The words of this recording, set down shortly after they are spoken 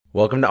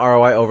Welcome to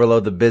ROI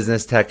Overload, the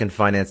business, tech, and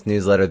finance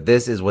newsletter.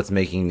 This is what's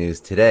making news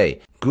today.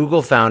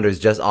 Google founders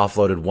just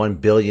offloaded $1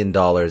 billion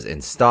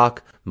in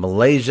stock.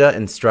 Malaysia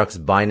instructs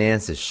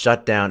Binance to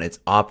shut down its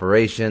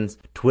operations.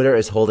 Twitter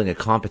is holding a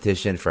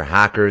competition for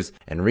hackers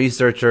and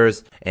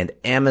researchers. And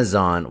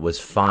Amazon was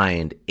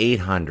fined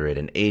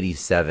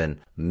 $887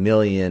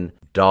 million.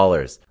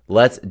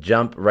 Let's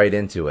jump right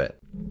into it.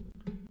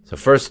 So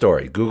first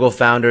story, Google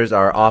founders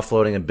are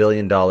offloading $1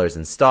 billion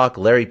in stock.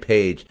 Larry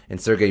Page and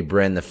Sergey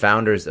Brin, the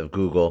founders of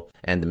Google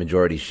and the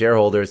majority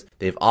shareholders,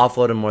 they've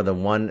offloaded more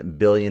than $1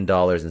 billion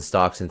in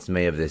stock since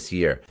May of this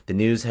year. The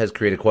news has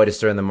created quite a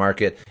stir in the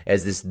market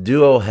as this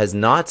duo has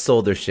not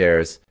sold their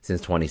shares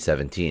since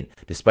 2017,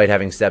 despite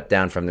having stepped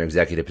down from their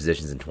executive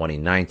positions in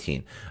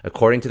 2019.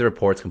 According to the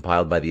reports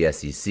compiled by the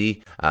SEC,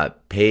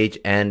 Page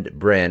and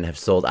Brin have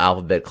sold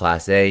Alphabet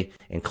Class A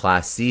and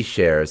Class C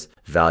shares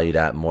valued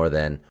at more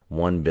than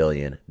 $1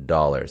 billion,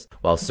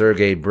 while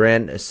Sergey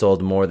Brin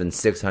sold more than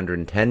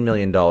 $610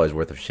 million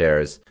worth of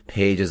shares.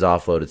 Page has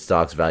offloaded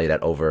stocks valued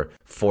at over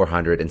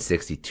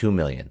 $462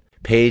 million.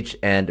 Page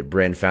and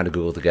Brin founded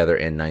Google together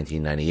in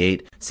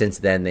 1998. Since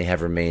then, they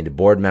have remained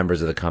board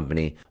members of the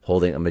company,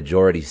 holding a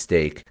majority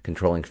stake,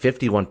 controlling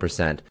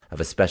 51% of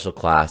a special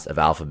class of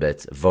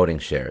Alphabet's voting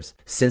shares.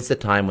 Since the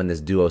time when this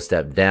duo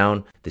stepped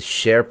down, the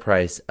share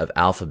price of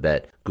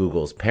Alphabet,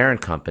 Google's parent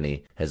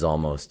company, has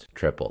almost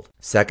tripled.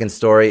 Second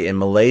story, in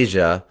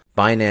Malaysia,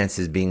 Binance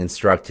is being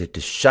instructed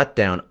to shut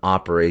down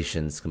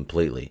operations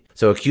completely.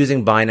 So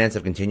accusing Binance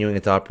of continuing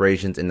its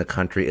operations in the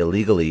country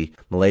illegally,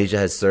 Malaysia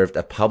has served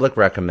a public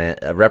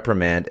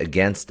reprimand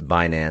against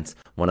Binance,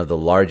 one of the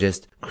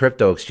largest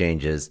crypto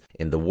exchanges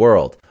in the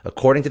world.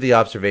 According to the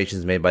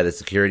observations made by the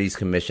Securities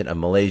Commission of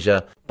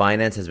Malaysia,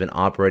 Binance has been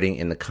operating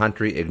in the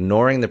country,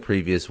 ignoring the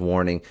previous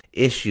warning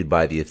issued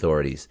by the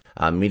authorities.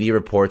 Media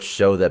reports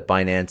show that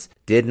Binance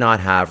did not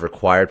have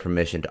required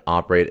permission to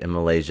operate in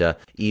Malaysia,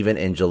 even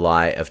in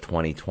July of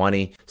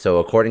 2020. So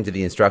according to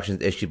the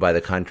instructions issued by the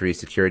country's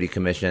Securities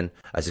Commission,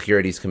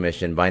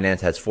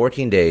 Binance has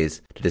 14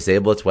 days to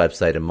disable its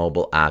website and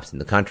mobile apps in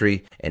the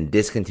country and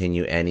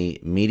discontinue any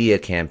media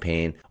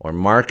campaign or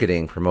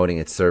marketing promoting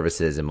its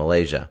services in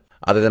Malaysia.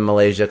 Other than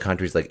Malaysia,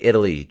 countries like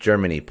Italy,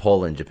 Germany,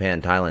 Poland,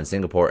 Japan, Thailand,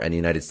 Singapore, and the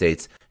United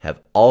States have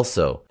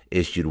also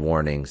issued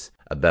warnings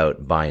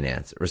about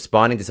Binance.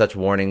 Responding to such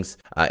warnings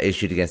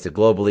issued against it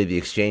globally, the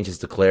exchange has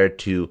declared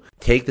to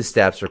take the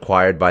steps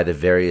required by the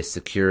various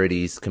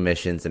securities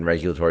commissions and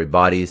regulatory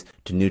bodies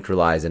to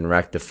neutralize and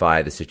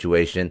rectify the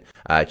situation.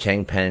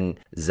 Changpeng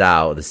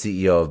Zhao, the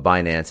CEO of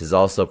Binance, has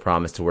also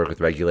promised to work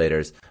with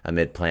regulators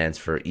amid plans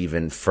for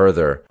even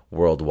further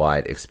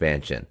worldwide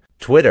expansion.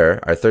 Twitter,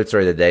 our third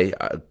story of the day,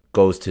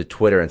 goes to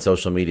Twitter and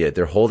social media.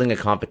 They're holding a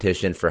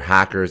competition for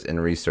hackers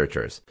and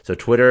researchers. So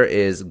Twitter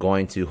is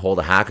going to hold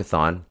a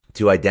hackathon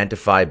to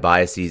identify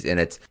biases in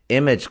its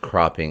image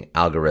cropping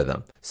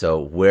algorithm. So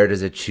where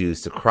does it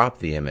choose to crop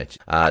the image?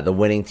 The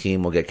winning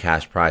team will get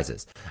cash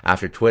prizes.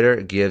 After Twitter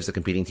gives the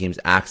competing teams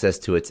access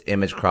to its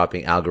image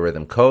cropping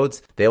algorithm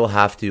codes, they will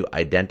have to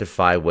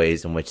identify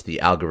ways in which the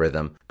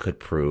algorithm could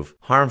prove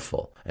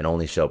harmful and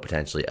only show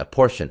potentially a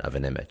portion of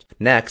an image.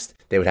 Next,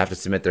 they would have to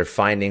submit their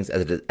findings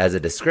as a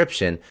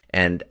description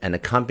and an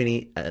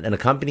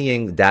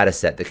accompanying data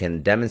set that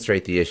can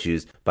demonstrate the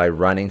issues by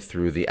running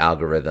through the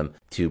algorithm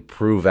to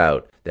prove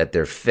out that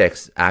their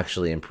fix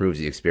actually improves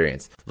the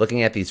experience.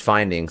 Looking at these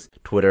findings,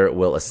 Twitter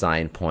will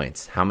assign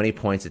points. How many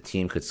points a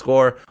team could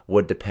score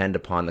would depend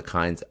upon the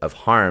kinds of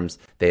harms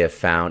they have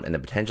found and the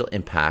potential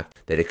impact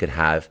that it could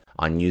have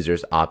on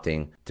users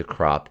opting to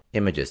crop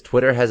images.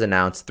 Twitter has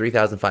announced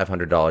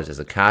 $3,500 as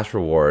a cash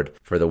reward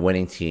for the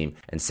winning team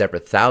and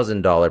separate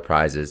 $1,000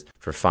 prizes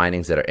for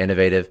findings that are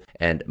innovative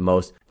and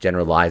most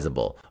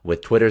generalizable,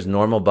 with Twitter's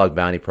normal bug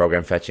bounty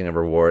program fetching a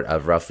reward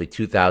of roughly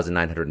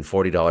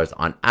 $2,940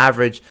 on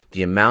average.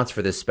 The amounts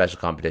for this special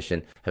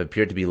competition have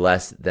appeared to be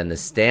less than the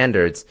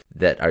standards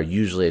that are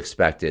usually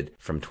expected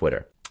from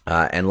Twitter.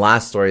 And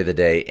last story of the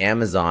day,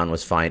 Amazon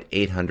was fined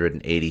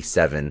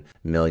 $887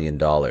 million.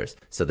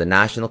 So the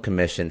National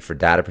Commission for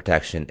Data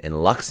Protection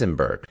in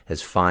Luxembourg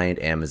has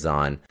fined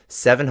Amazon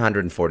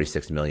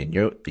 746 million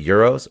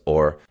euros,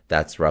 or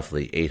that's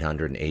roughly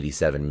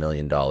 $887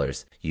 million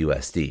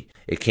USD.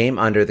 It came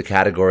under the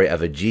category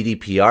of a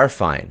GDPR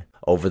fine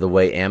over the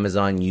way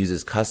Amazon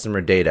uses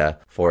customer data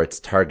for its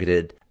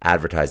targeted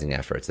advertising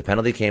efforts. The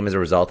penalty came as a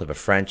result of a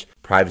French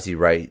privacy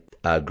rights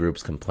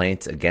group's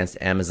complaints against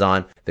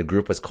Amazon. The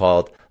group was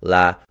called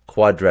La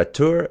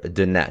Quadrature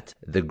du Net.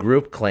 The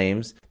group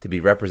claims to be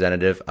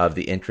representative of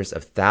the interests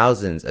of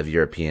thousands of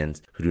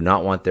Europeans who do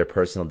not want their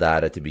personal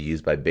data to be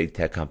used by big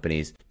tech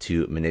companies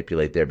to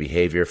manipulate their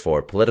behavior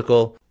for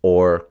political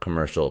or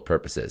commercial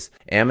purposes.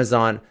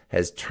 Amazon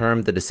has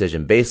termed the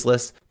decision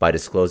baseless by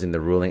disclosing the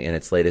ruling in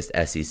its latest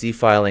SEC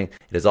filing.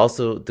 It has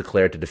also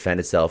declared to defend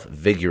itself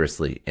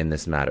vigorously in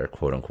this matter,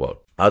 quote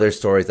unquote. other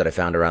stories that I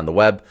found around the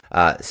web,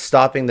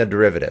 stopping the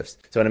derivatives.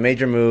 So in a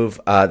major move,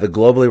 the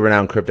globally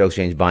renowned crypto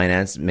exchange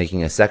Binance,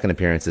 making a second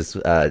appearance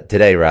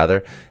today,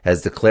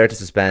 has declared to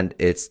suspend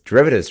its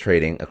derivatives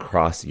trading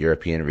across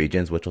European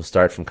regions, which will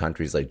start from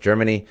countries like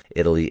Germany,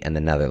 Italy, and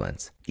the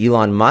Netherlands.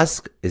 Elon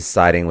Musk is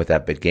siding with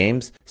Epic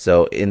Games.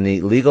 So in the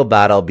legal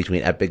battle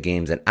between Epic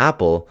Games and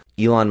Apple,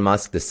 Elon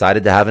Musk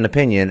decided to have an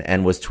opinion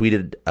and he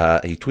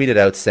tweeted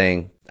out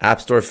saying,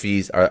 App Store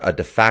fees are a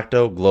de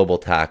facto global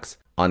tax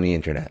on the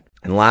internet.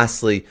 And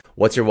lastly,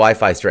 what's your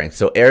Wi-Fi strength?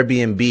 So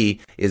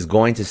Airbnb is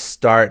going to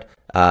start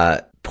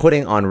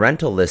putting on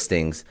rental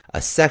listings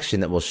a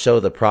section that will show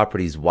the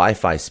property's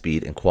Wi-Fi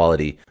speed and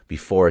quality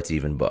before it's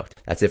even booked.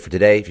 That's it for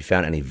today. If you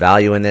found any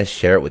value in this,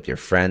 share it with your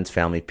friends,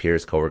 family,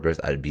 peers, coworkers.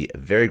 I'd be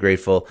very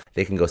grateful.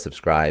 They can go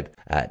subscribe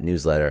at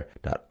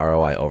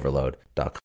newsletter.roioverload.com.